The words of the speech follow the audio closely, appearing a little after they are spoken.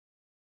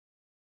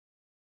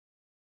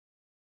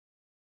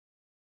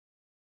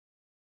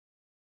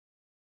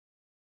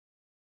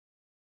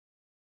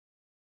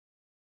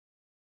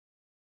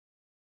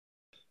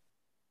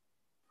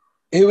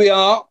Here we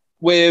are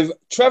with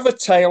Trevor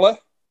Taylor,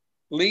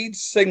 lead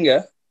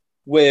singer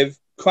with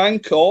Crown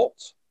Court,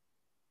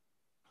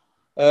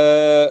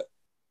 Roughed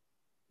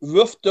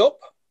Up,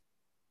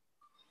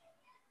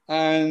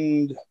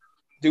 and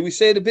do we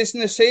say the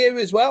business here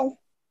as well?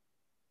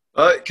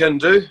 It can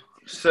do.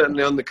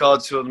 Certainly on the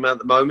cards for them at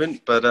the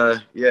moment, but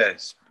yeah,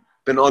 it's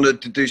been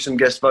honoured to do some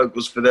guest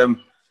vocals for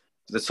them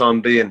for the time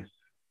being.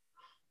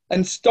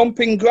 And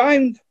Stomping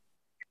Ground?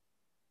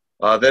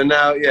 They're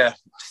now,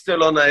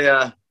 still on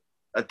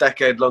a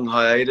decade-long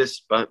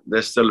hiatus, but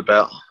they're still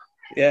about.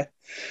 Yeah.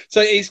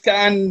 So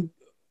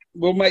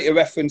we'll make a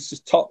reference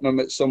to Tottenham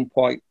at some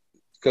point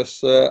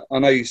because I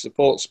know you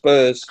support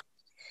Spurs.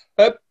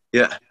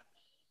 Yeah.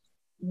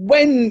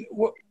 What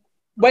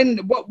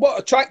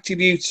attracted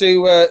you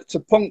to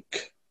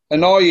punk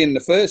and Oi in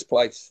the first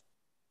place?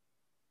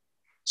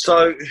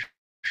 So,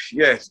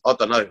 yeah, I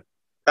don't know.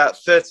 About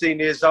 13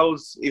 years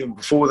old, even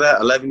before that,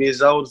 11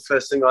 years old,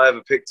 first thing I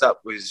ever picked up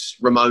was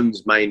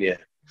Ramones Mania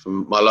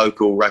from my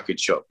local record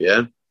shop,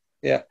 yeah?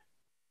 Yeah.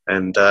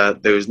 And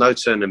there was no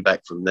turning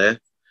back from there.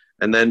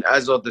 And then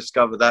as I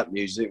discovered that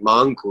music, my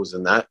uncles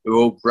and that,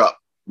 who all grew up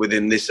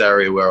within this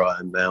area where I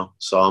am now.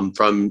 So I'm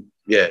from,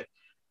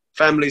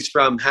 families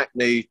from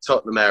Hackney,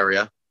 Tottenham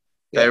area.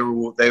 Yeah.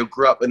 They all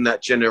grew up in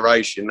that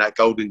generation, that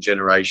golden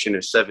generation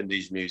of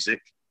 70s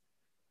music.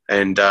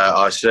 And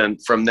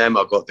from them,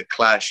 I got the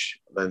Clash,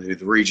 who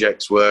the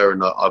Rejects were,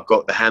 and I've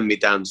got the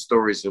hand-me-down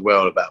stories as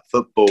well about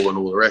football and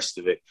all the rest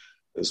of it.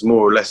 It was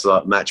more or less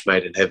like match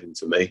made in heaven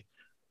to me.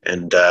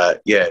 And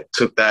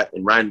took that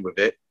and ran with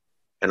it,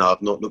 and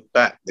I've not looked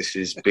back. This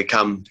has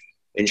become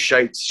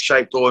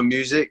shaped Oi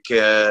music,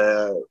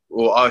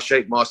 or I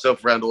shaped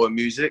myself around Oi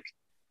music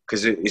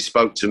because it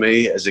spoke to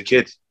me as a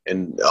kid,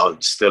 and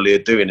I'm still here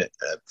doing it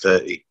at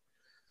 30.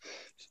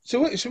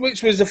 So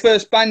which was the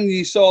first band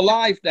you saw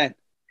live then?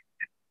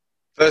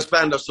 First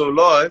band I saw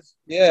live,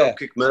 yeah,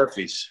 Dropkick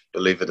Murphys,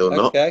 believe it or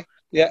not. Okay,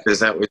 yeah. Because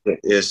that was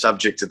the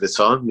subject at the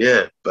time,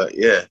 yeah. But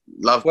yeah,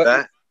 loved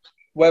that.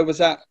 Where was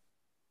that?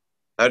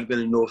 I'd been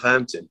in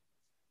Northampton.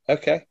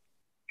 Okay.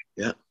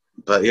 Yeah,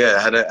 but yeah,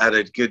 had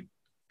a good.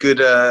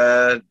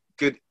 I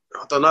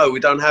don't know. We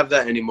don't have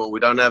that anymore. We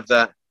don't have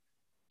that.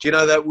 Do you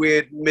know that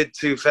weird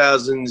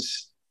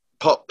mid-2000s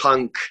pop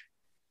punk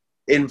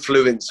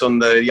influence on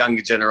the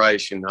younger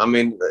generation? I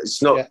mean,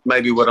 it's not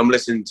maybe what I'm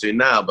listening to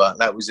now, but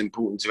that was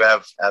important to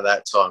have at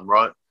that time,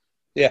 right?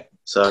 Yeah.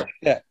 So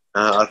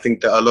I think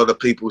that a lot of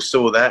people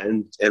saw that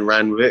and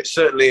ran with it.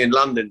 Certainly in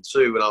London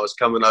too, when I was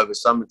coming over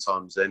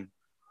summertimes then.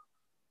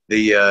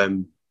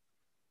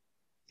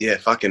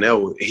 Fucking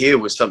hell. Here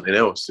was something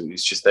else. It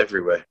was just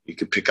everywhere. You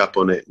could pick up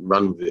on it and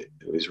run with it.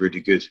 It was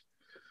really good.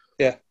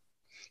 Yeah.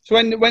 So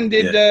when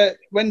did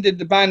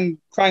the band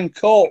Crown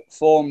Court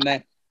form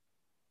then?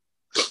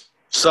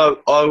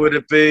 So I would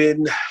have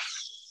been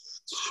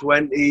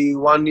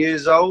 21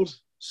 years old.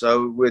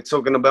 So we're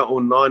talking about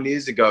 9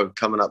 years ago,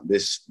 coming up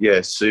this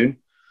year soon.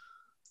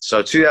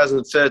 So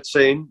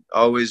 2013,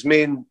 I was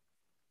me and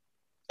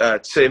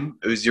Tim,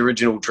 who was the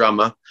original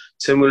drummer.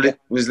 Tim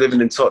was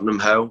living in Tottenham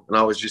Hale, and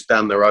I was just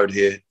down the road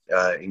here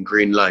in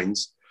Green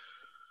Lanes.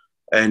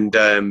 And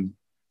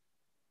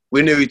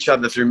we knew each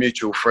other through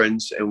mutual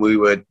friends, and we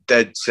were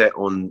dead set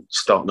on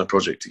starting a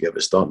project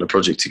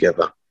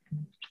together.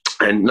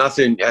 And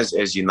nothing,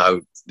 as you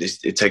know,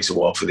 it takes a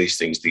while for these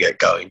things to get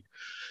going.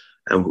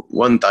 And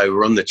one day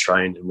we're on the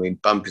train and we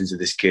bump into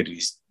this kid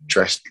who's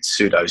dressed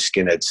pseudo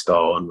skinhead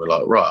style, and we're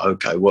like, right,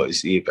 okay, what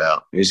is he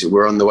about?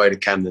 We're on the way to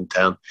Camden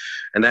Town.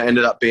 And that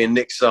ended up being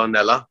Nick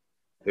Sarnella,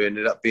 who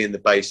ended up being the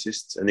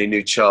bassist, and he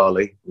knew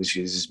Charlie, which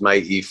is his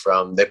matey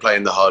from, they play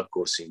in the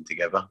hardcore scene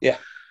together. Yeah.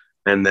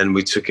 And then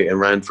we took it and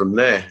ran from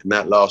there. And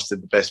that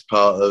lasted the best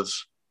part of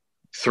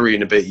 3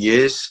 and a bit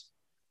years.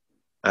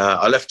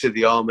 I left to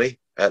the army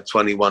at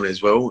 21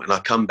 as well, and I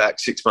come back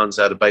 6 months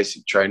out of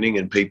basic training,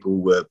 and people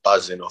were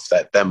buzzing off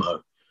that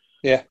demo.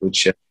 Yeah.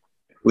 Which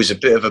was a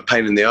bit of a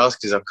pain in the ass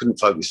because I couldn't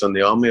focus on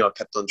the army. I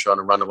kept on trying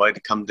to run away to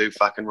come do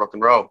fucking rock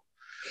and roll.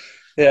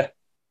 Yeah.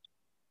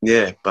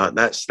 Yeah, but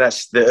that's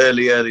the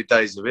early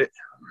days of it.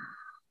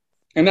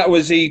 And that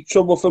was the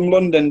Trouble from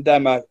London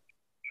demo?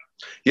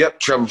 Yep,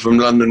 Trouble from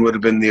London would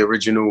have been the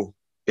original.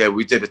 Yeah,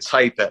 we did a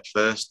tape at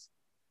first.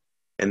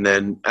 And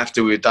then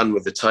after we were done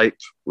with the tape,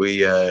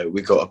 we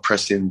got a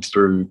pressing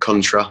through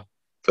Contra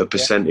for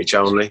percentage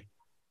only.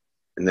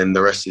 And then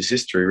the rest is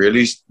history,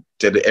 really.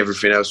 Did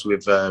everything else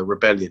with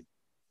Rebellion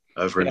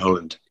over in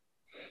Holland.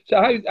 So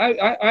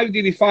how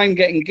did you find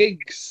getting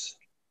gigs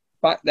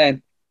back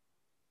then?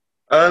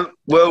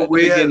 Well,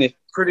 we are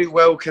pretty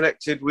well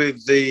connected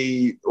with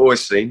the Oi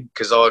scene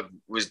because I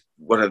was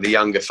one of the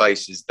younger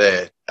faces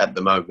there at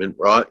the moment,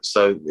 right?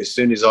 So as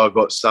soon as I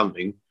got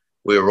something,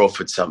 we were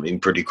offered something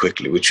pretty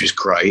quickly, which was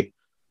great.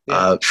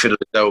 Yeah. Fiddler's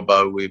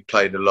Elbow, we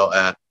played a lot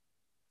at,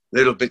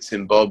 little bits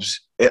and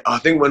bobs. I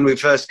think when we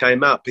first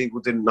came out, people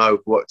didn't know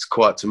what's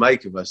quite to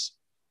make of us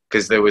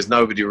because there was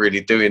nobody really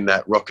doing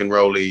that rock and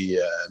roll-y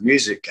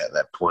music at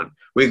that point.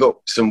 We got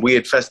some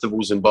weird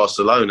festivals in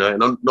Barcelona,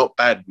 and not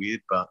bad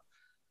weird, but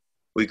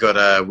we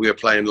were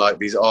playing like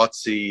these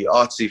artsy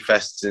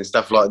fests and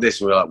stuff like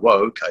this, and we were like,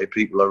 whoa, okay,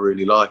 people are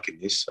really liking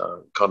this,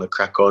 so kind of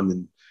crack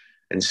on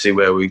and see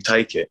where we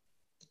take it.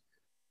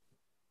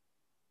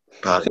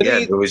 But So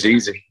it was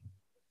easy.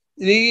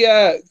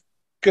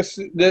 Because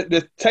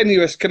the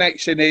tenuous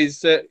connection is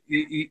that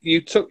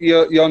you took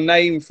your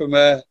name from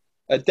a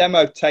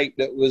demo tape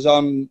that was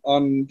on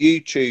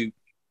YouTube.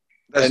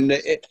 And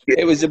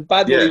it was a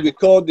badly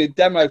recorded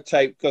demo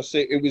tape, because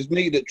it was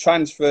me that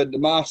transferred the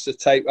master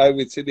tape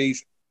over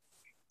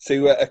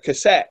to a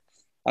cassette,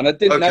 and I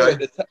didn't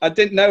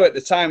know at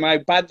the time how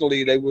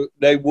badly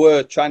they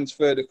were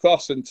transferred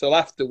across until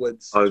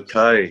afterwards.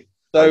 Okay.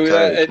 So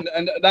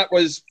and that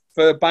was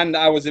for a band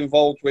that I was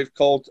involved with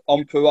called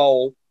On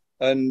Parole,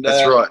 and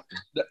that's right.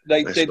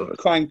 They did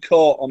Crime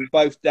Court on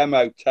both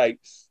demo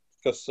tapes,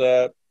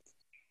 because.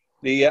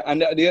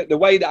 The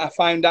way that I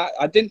found out,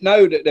 I didn't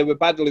know that they were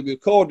badly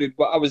recorded,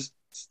 but I was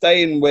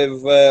staying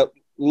with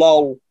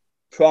Lol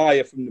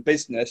Pryor from The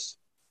Business,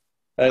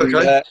 and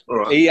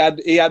he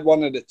had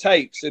one of the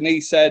tapes, and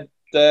he said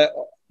the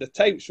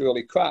tape's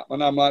really crap,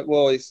 and I'm like,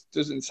 well, it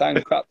doesn't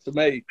sound crap to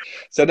me.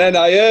 So then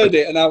I heard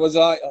it, and I was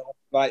like, oh,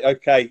 right,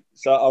 okay,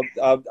 so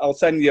I'll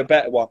send you a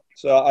better one.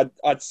 So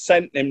I'd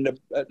sent him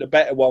the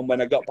better one when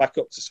I got back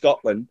up to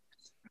Scotland,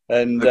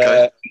 and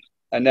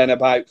then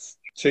about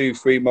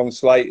 2-3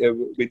 months later,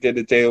 we did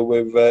a deal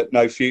with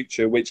No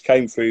Future, which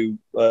came through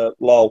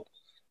LOL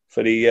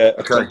for the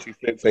A Country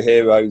Fit for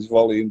Heroes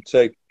Volume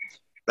 2.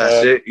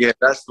 That's it. Yeah,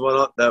 that's the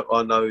one that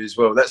I know as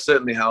well. That's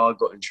certainly how I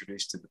got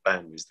introduced to the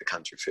band, was the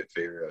Country Fit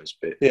for Heroes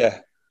bit.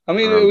 Yeah, I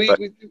mean,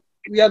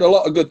 we had a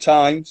lot of good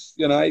times.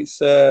 You know,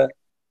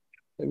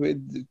 we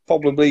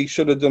probably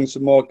should have done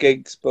some more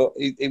gigs, but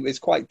it was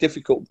quite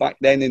difficult back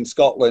then in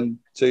Scotland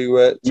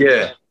to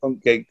get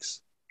punk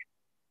gigs.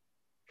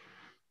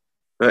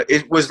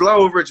 It was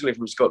Lowell originally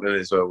from Scotland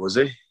as well, was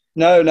he?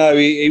 No,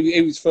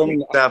 he was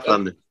from South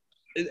London.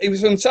 He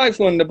was from South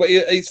London, but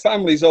his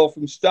family's all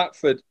from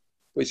Stratford,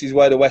 which is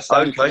where the West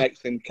End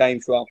connection came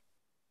from.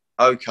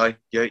 Okay,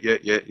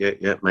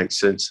 yeah, makes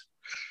sense.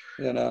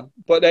 You know,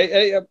 but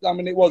I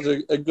mean, it was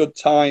a good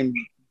time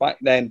back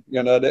then.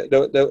 You know,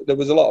 there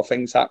was a lot of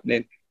things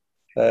happening.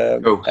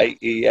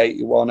 80,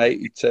 81,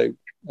 82,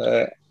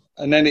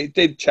 and then it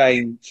did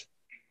change.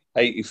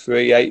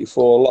 83,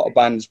 84, a lot of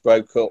bands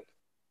broke up.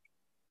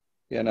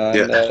 You know,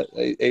 and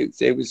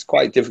it was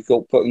quite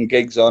difficult putting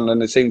gigs on, and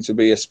there seemed to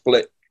be a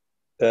split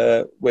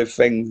with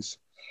things.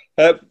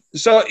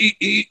 So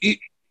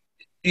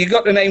you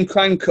got the name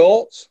Crime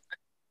Court.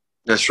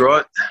 That's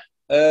right.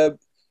 Did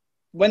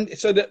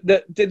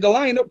the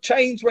lineup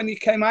change when you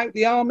came out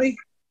the army?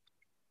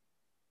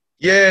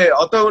 Yeah,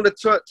 I don't want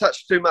to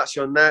touch too much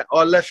on that.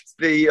 I left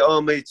the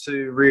army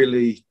to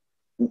really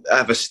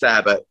have a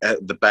stab at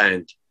the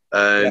band.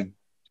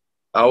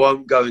 I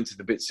won't go into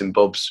the bits and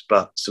bobs,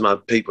 but some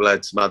other people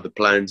had some other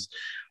plans.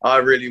 I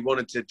really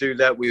wanted to do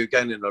that. We were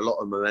gaining a lot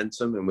of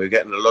momentum, and we were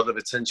getting a lot of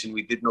attention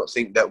we did not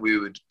think that we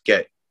would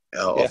get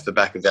off the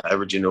back of that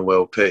original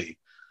LP.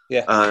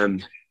 Yeah.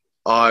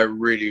 I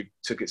really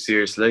took it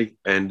seriously,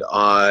 and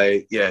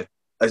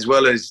as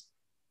well as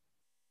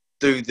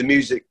do the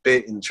music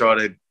bit and try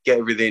to get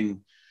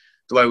everything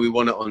the way we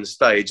want it on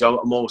stage,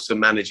 I'm also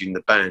managing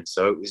the band.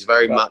 So it was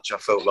very much, I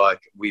felt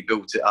like we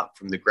built it up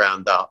from the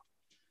ground up.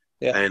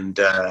 Yeah. And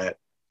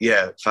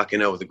fucking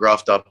hell, the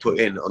graft I put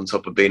in on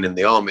top of being in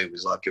the army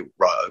was like,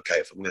 right, okay,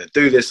 if I'm going to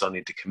do this, I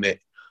need to commit.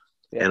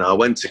 Yeah. And I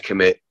went to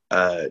commit.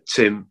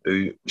 Tim,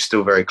 who we're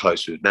still very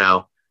close with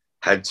now,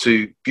 had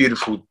 2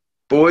 beautiful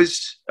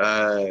boys,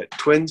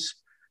 twins.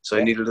 So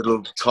he needed a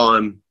little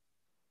time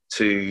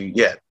to,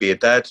 be a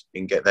dad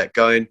and get that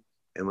going.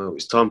 And when it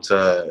was time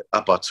to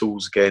up our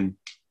tools again,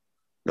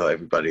 not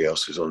everybody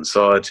else was on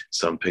side.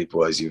 Some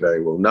people, as you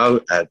very well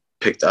know, had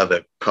picked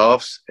other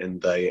paths,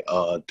 and they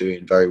are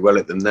doing very well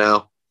at them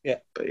now. Yeah.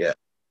 But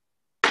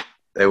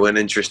they weren't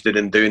interested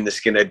in doing the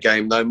skinhead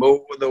game no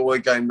more, or the Oi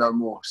game no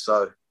more.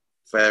 So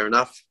fair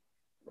enough.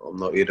 I'm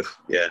not here to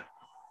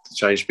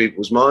change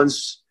people's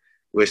minds.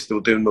 We're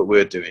still doing what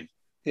we're doing.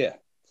 Yeah.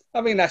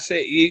 I mean, that's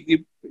it.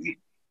 You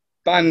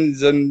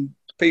bands and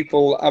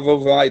people have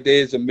other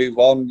ideas and move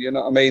on. You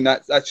know what I mean?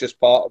 That's just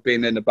part of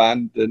being in a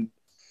band, and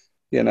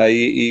you know,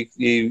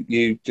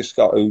 you just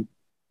got to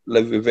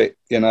live with it.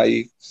 You know,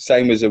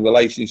 same as a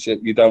relationship.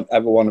 You don't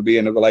ever want to be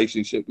in a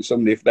relationship with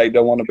somebody if they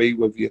don't want to be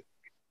with you.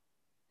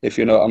 If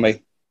you know what I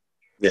mean.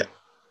 Yeah.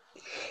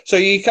 So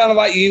you kind of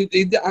like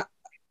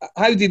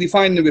how did you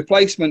find the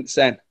replacements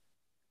then?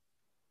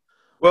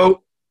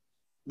 Well,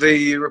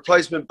 the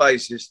replacement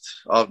bassist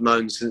I've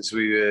known since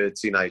we were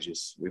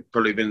teenagers. We've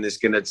probably been in the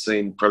skinhead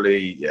scene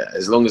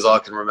as long as I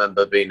can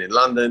remember being in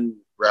London.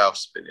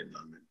 Ralph's been in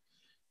London.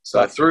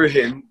 So through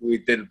him, we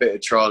did a bit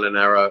of trial and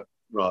error.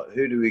 Right,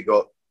 who do we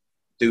got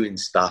doing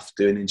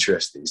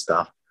interesting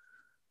stuff?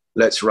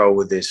 Let's roll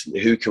with this.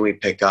 Who can we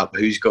pick up?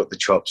 Who's got the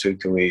chops? Who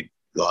can we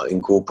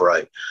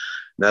incorporate?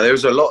 Now, there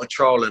was a lot of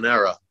trial and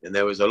error, and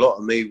there was a lot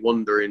of me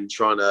wandering,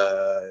 trying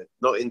to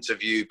not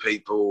interview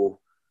people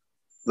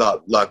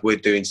like we're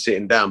doing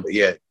sitting down,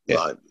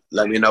 but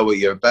let me know what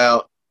you're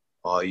about.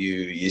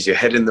 Is your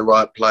head in the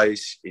right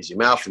place? Is your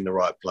mouth in the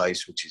right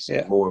place? Which is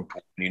more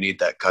important. You need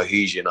that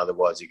cohesion.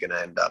 Otherwise, you're going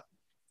to end up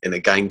in a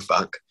gang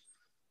fuck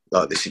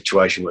like the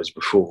situation was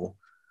before.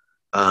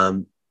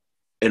 And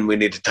we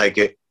need to take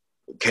it.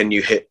 Can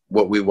you hit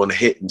what we want to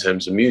hit in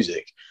terms of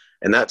music?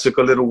 And that took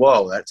a little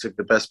while. That took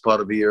the best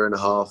part of a year and a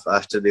half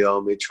after the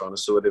army, trying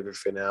to sort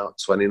everything out.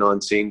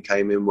 2019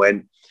 came and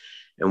went.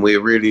 And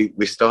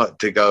we started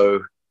to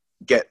go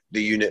get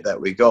the unit that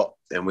we got.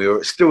 And we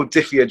were still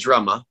Diffie a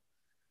drummer.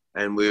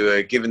 And we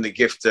were given the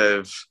gift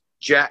of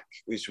Jack,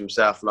 who's from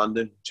South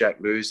London, Jack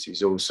Lewis.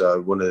 He's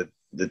also one of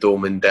the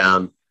doormen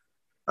down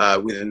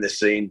within the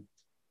scene.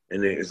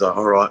 And it was like,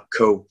 all right,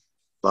 cool.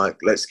 Like,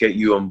 let's get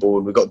you on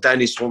board. We've got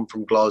Danny Swan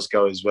from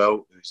Glasgow as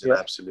well, who's an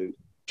absolute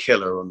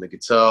killer on the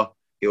guitar.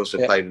 He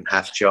also played in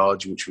Half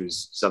Charge, which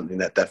was something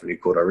that definitely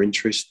caught our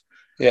interest.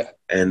 Yeah.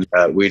 And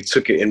we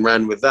took it and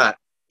ran with that.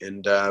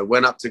 And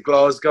went up to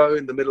Glasgow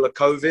in the middle of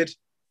COVID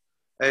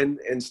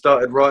and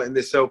started writing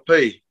this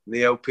LP. And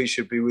the LP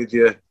should be with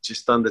you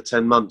just under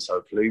 10 months,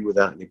 hopefully,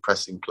 without any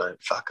pressing plant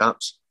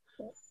fuck-ups.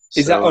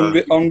 Is that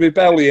on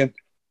Rebellion?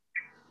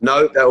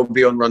 No, that will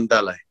be on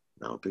Rondelle.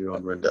 That will be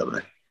on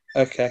Rondelle.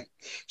 Okay.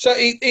 So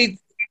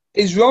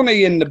is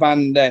Ronnie in the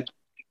band then?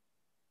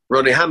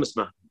 Ronnie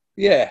Hammersmith?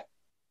 Yeah.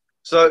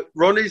 So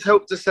Ronnie's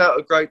helped us out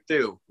a great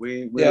deal.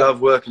 We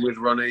love working with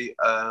Ronnie.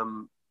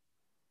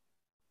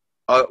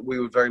 We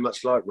would very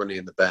much like Ronnie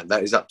in the band.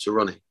 That is up to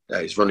Ronnie.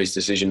 That is Ronnie's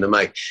decision to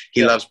make.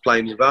 He loves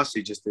playing with us.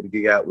 He just did a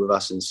gig out with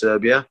us in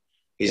Serbia.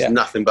 He's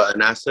nothing but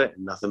an asset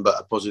and nothing but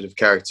a positive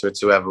character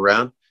to have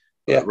around.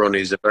 But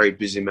Ronnie is a very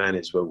busy man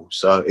as well.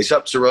 So it's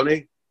up to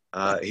Ronnie.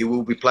 He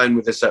will be playing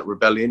with us at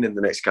Rebellion in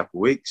the next couple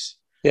of weeks.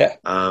 Yeah.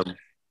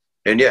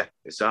 And yeah,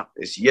 it's up.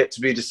 It's yet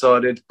to be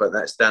decided, but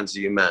that's down to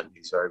your man.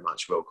 He's very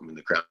much welcome in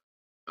the crowd.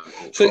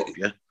 So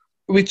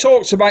we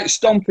talked about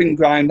Stomping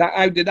Ground.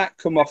 How did that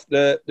come off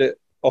the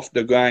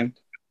ground?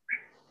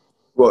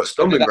 What,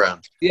 Stomping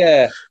Ground?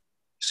 Yeah.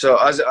 So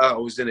as I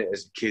was in it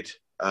as a kid,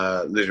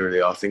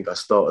 literally, I think I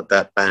started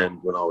that band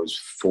when I was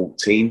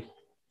 14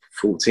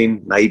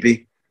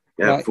 maybe.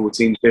 Yeah, right.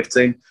 14,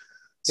 15.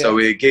 So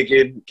we were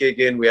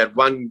gigging. We had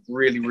one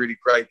really, really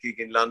great gig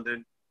in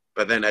London.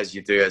 But then as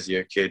you do as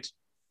you're a kid,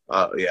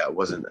 I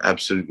wasn't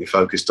absolutely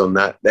focused on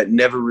that. That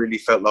never really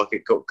felt like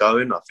it got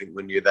going. I think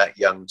when you're that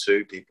young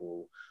too,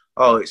 people,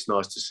 it's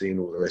nice to see and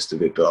all the rest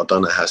of it, but I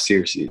don't know how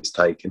seriously it's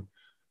taken.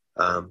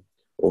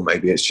 Or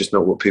maybe it's just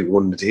not what people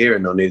wanted to hear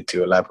and I needed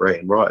to elaborate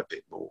and write a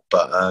bit more.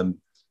 But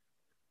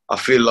I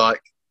feel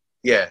like,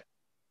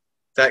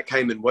 that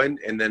came and went.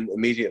 And then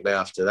immediately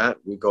after that,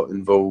 we got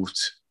involved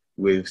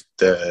with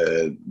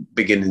the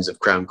beginnings of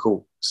Crown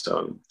Court.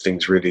 So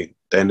things really,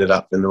 they ended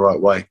up in the right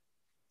way.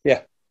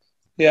 Yeah.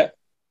 Yeah.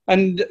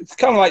 And it's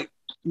kind of like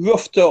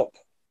Roughed Up,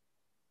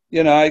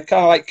 kind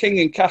of like King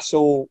and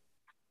Castle.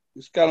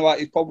 It's kind of like,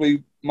 it's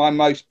probably my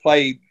most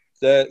played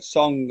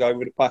song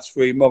over the past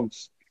 3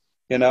 months.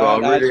 I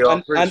really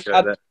appreciate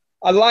that.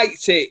 I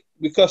liked it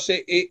because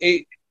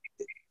it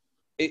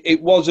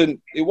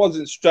wasn't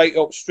straight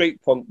up street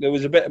punk. There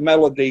was a bit of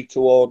melody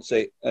towards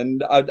it,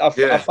 and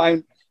I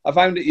found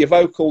that your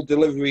vocal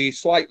delivery is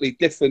slightly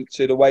different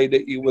to the way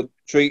that you would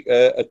treat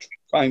a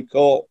Crown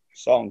Court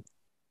song.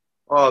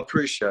 I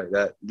appreciate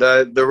that.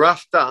 The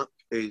Roughed Up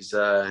is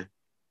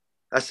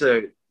that's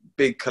a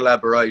big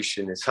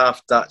collaboration. It's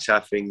half Dutch,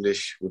 half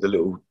English with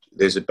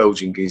there's a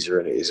Belgian geezer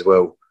in it as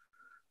well.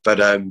 But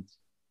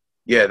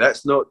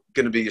that's not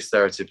going to be your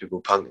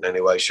stereotypical punk in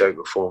any way, shape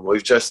or form.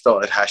 We've just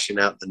started hashing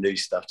out the new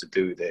stuff to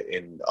do with it.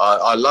 And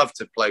I love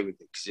to play with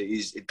it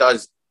because it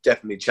does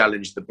definitely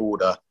challenge the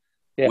border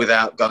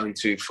without going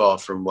too far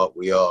from what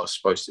we are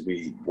supposed to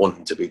be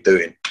wanting to be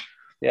doing.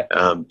 Yeah.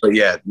 But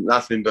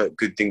nothing but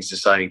good things to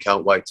say and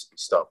can't wait to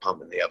start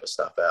pumping the other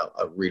stuff out.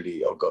 I've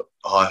got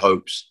high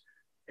hopes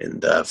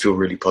and feel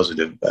really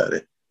positive about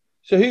it.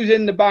 So who's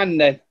in the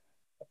band then?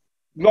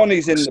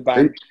 Ronnie's in the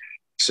band.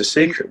 It's a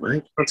secret,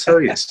 mate. I'll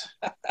tell you.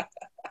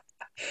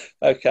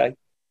 Okay.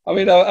 I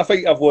mean, I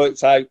think I've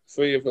worked out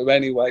 3 of them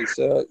anyway,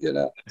 so,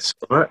 It's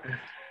all right.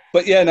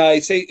 But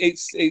I've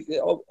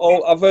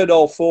heard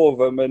all 4 of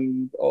them,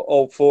 and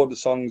all 4 of the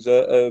songs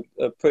are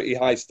pretty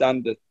high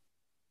standard.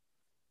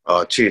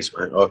 Oh, cheers,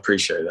 mate. I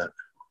appreciate that.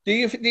 Do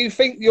you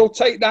think you'll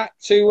take that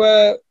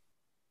to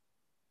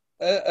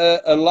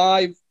a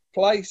live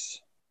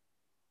place?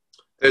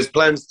 There's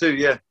plans to,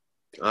 yeah.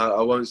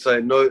 I won't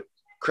say no.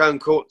 Crown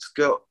Court's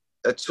got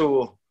a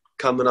tour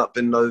coming up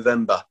in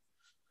November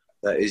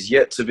that is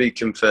yet to be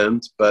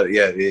confirmed, but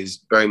it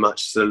is very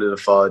much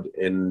solidified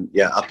in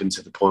up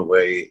until the point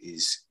where it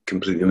is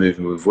completely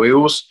moving with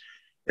wheels.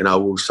 And I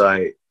will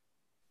say,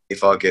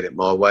 if I get it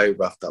my way,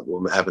 Roughed Up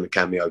will be having a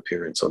cameo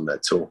appearance on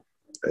that tour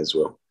as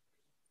well.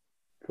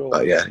 Cool.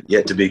 But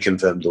yet to be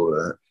confirmed, all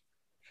of that.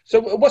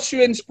 So what's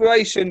your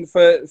inspiration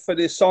for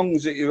the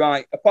songs that you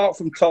write, apart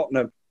from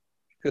Tottenham?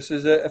 Because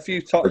there's a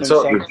few Tottenham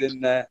songs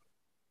in there.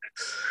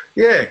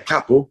 Yeah,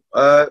 couple.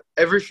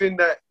 Everything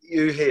that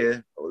you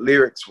hear,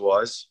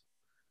 lyrics-wise,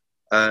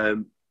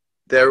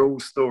 they're all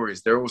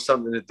stories. They're all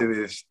something to do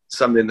with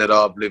something that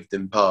I've lived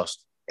in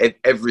past.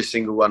 every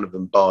single one of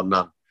them, bar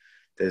none.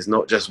 There's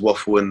not just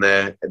waffle in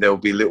there. There'll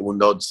be little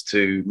nods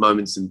to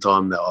moments in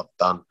time that I've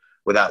done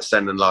without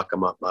sounding like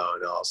I'm up my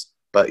own arse.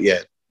 But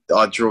yeah,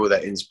 I draw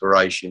that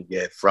inspiration,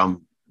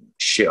 from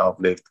shit I've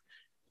lived,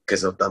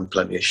 because I've done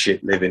plenty of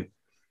shit living,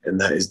 and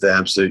that is the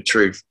absolute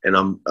truth.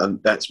 And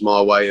that's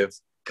my way of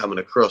coming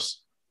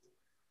across.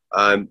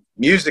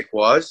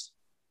 Music-wise,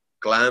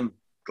 glam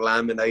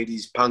and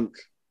 80s punk,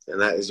 and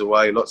that is the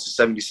way. Lots of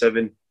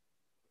 77.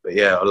 But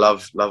yeah, I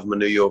love my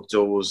New York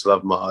Dolls,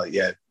 love my,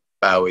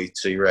 Bowie,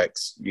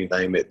 T-Rex, you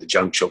name it, the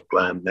junk shop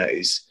glam. That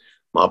is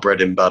my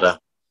bread and butter.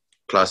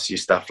 Plus your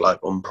stuff like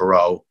On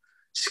Parole,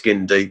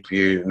 Skin Deep,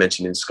 you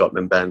mentioned in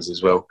Scotland bands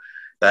as well.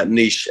 That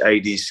niche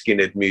 80s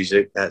skinhead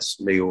music, that's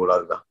me all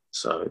over.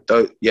 So,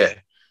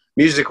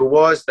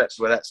 musical-wise, that's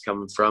where that's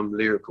coming from.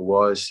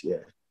 Lyrical-wise,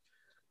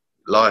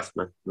 life,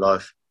 man,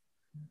 life.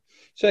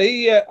 So,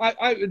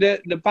 out of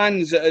the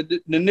bands,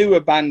 the newer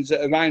bands that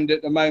are around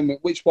at the moment,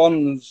 which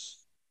ones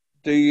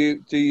do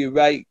you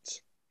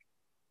rate?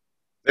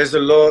 There's a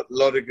lot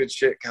of good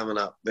shit coming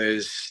up.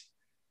 There's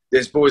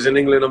boys in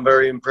England I'm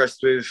very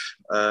impressed with.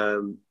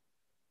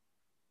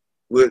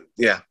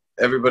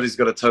 Everybody's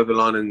got to toe the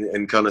line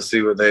and kind of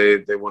see what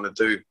they want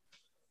to do.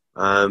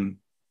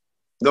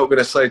 Not going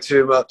to say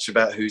too much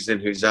about who's in,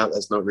 who's out.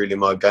 That's not really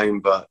my game,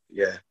 but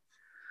yeah.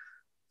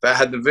 But I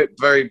had the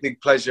very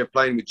big pleasure of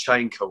playing with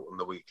Chain Cult on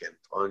the weekend.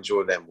 I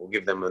enjoy them. We'll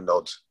give them a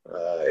nod.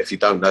 If you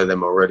don't know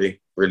them already,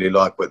 really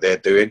like what they're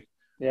doing.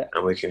 Yeah.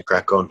 And we can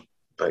crack on.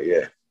 But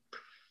yeah.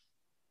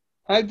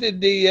 How did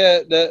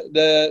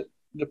the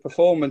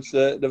performance,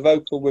 the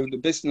vocal with The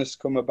Business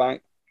come about?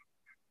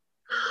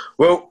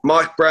 Well,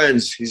 Mike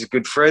Brands, he's a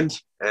good friend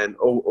and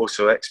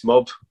also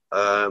ex-mob.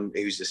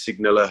 He was a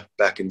signaller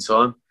back in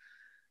time.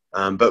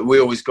 But we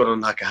always got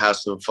on like a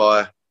house on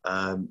fire.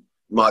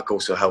 Mike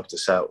also helped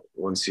us out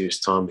one serious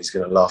time. He's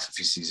going to laugh if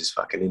he sees this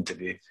fucking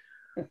interview.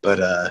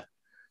 But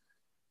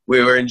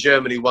we were in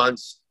Germany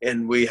once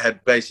and we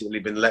had basically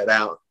been let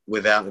out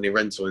without any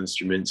rental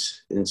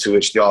instruments, into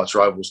which the arch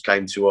rivals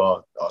came to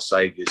our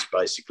saviours,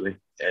 basically.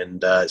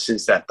 And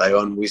since that day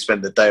on, we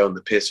spent the day on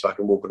the piss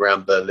fucking walking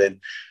around Berlin,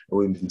 and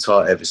we've been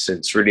tight ever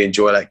since. Really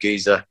enjoy that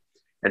geezer.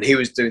 And he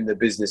was doing the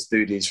business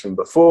duties from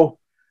before,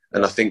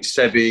 and I think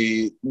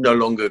Sebi no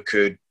longer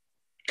could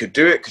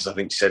do it, because I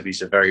think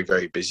Sebi's a very,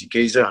 very busy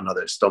geezer. I know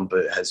that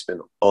Stomper has been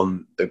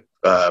on the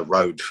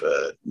road for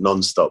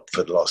non-stop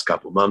for the last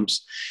couple of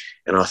months,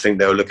 and I think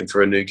they were looking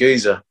for a new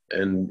geezer.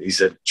 And he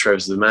said,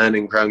 Trev's the man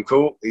in Crown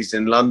Court. He's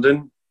in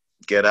London.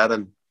 Get at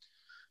him.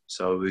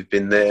 So we've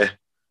been there.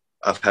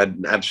 I've had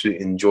an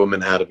absolute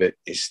enjoyment out of it.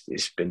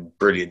 It's been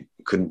brilliant.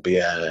 Couldn't be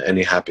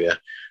any happier.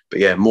 But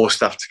yeah, more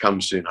stuff to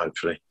come soon,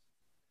 hopefully.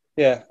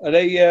 Yeah, are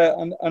they?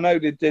 I know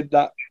they did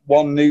that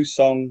one new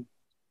song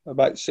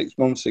about 6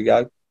 months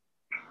ago.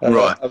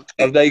 Right.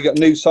 Have they got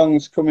new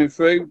songs coming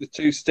through? The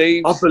two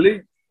Steves? I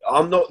believe.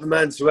 I'm not the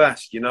man to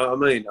ask. You know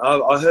what I mean?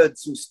 I heard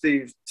some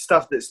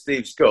stuff that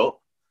Steve's got.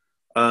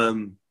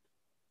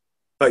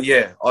 But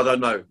yeah, I don't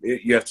know.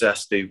 You have to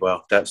ask Steve.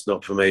 Well, that's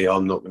not for me.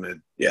 I'm not going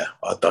to. Yeah,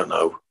 I don't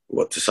know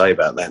what to say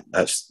about that.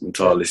 That's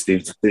entirely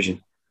Steve's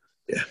decision.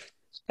 Yeah.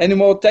 Any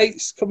more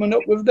dates coming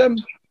up with them?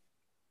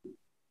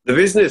 The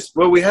Business.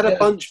 Well, we had a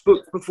bunch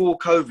booked before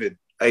COVID.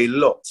 A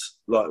lot.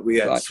 Like we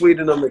had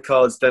Sweden on the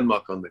cards,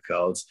 Denmark on the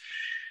cards.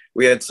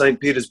 We had St.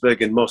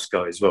 Petersburg and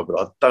Moscow as well, but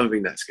I don't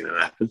think that's going to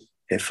happen,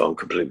 if I'm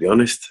completely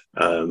honest.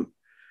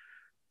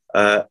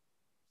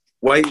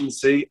 Wait and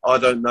see. I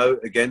don't know.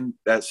 Again,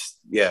 that's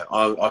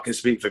I can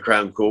speak for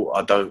Crown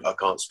Court. I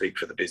can't speak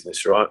for The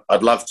Business, right?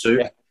 I'd love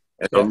to,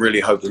 and I'm really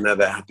hoping that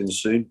happens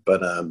soon.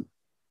 But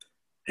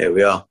here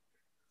we are.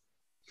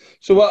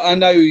 So what I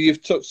know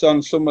you've touched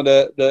on some of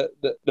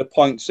the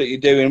points that you're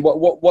doing.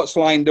 What's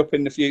lined up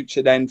in the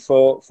future then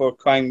for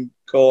Crown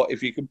Court?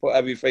 If you can put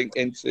everything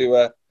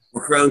into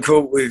Crown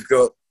Court, we've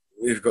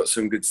got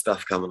some good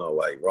stuff coming our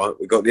way, right?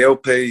 We've got the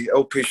LP.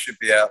 LP should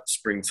be out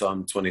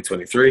springtime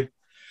 2023.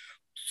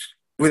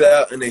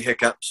 Without any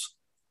hiccups.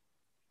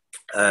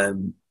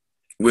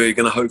 We're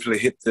going to hopefully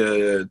hit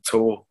the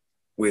tour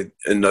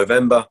in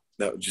November.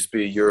 That would just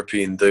be a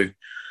European do.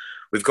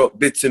 We've got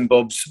bits and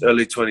bobs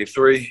early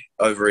 23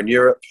 over in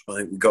Europe. I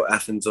think we've got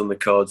Athens on the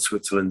cards,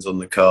 Switzerland's on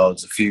the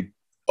cards, a few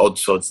odd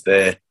sods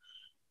there.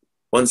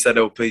 Once that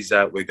LP's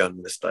out, we're going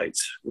to the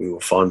States. We will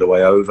find a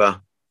way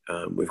over.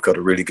 We've got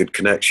a really good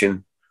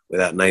connection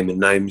without naming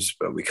names,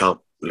 but we can't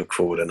look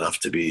forward enough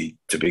to be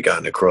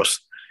going across.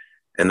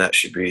 And that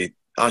should be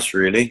us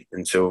really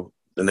until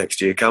the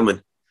next year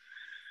coming.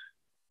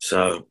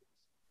 So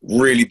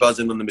really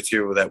buzzing on the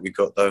material that we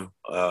got though.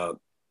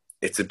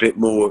 It's a bit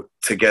more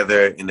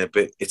together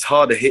it's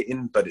harder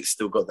hitting, but it's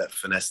still got that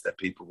finesse that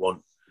people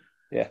want.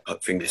 Yeah.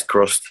 Fingers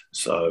crossed.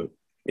 So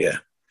yeah,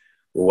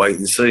 we'll wait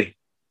and see.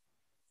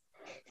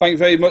 Thank you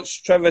very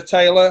much, Trevor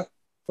Taylor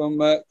from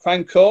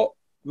Crown Court,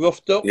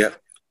 Roughed Up. Yeah,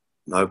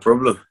 no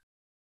problem.